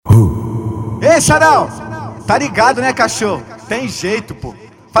Ei, Sadall, tá ligado, né, cachorro? Tem jeito, pô.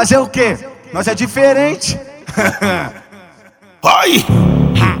 Fazer o quê? Nós é diferente. Ai!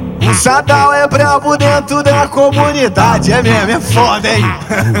 O Sadall é brabo dentro da comunidade. É mesmo, é foda, hein?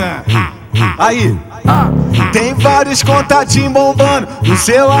 Aí, tem vários contatinhos bombando no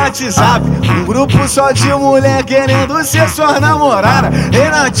seu WhatsApp. Um grupo só de mulher querendo ser sua namorada.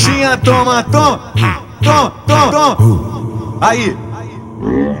 Renatinha, toma. Aí,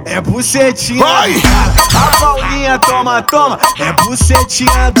 é bucetinha do cara. A Paulinha, toma, é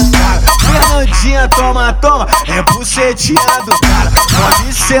bucetinha do cara. Fernandinha, toma, é bucetinha do cara.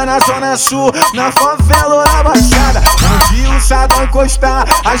 Pode ser na zona sul, na favela ou na baixada. Onde o Sadall encostar,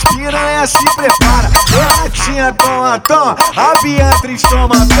 as piranhas se prepara. Renatinha, toma, a Beatriz,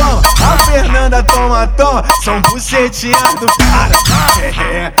 toma, a Fernanda, toma, são bucetinhas do cara.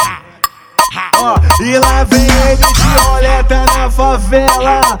 Ó, e lá vem ele de roleta na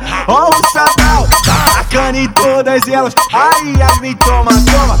favela. Ó, o Sadall tá tacando em todas elas. Aí Yasmin, toma,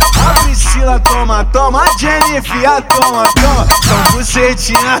 a Priscila, toma, a Jennifer, toma, são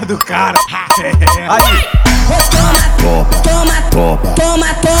bucetinhas do cara. Aí,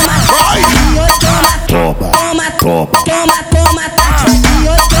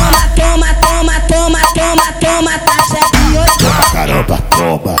 Caramba,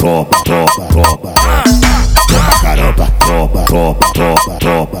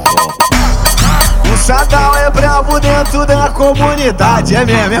 o Sadall é brabo dentro da comunidade. É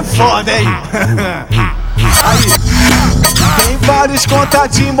mesmo, é foda, hein? Aí, tem vários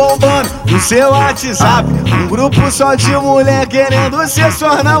contatinhos bombando no seu WhatsApp. Um grupo só de mulher querendo ser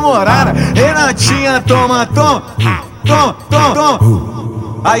sua namorada. Renatinha, toma.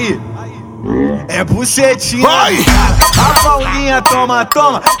 Aí, é bucetinha do cara. A Paulinha, toma,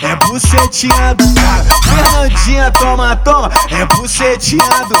 é bucetinha do cara. Fernandinha, toma, é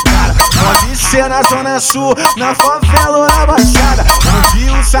bucetinha do cara. Pode ser na zona sul, na favela ou na baixada. Onde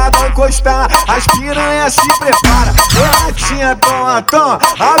o Sadall encostar, as piranhas se prepara. Renatinha, toma,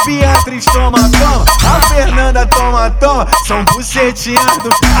 a Beatriz, toma, a Fernanda, toma, são bucetinhas do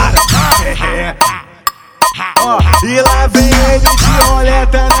cara. Ó, e lá vem ele de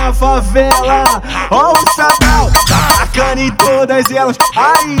roleta na favela. Ó, o Sadall tá tacando em todas elas.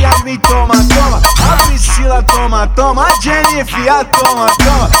 Aí Yasmin, toma, a Priscila, toma, a Jennifer, toma,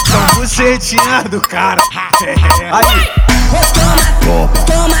 são bucetinhas do cara. Aí,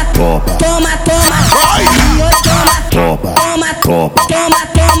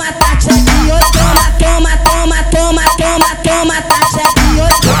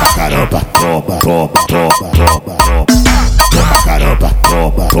 caramba, caramba,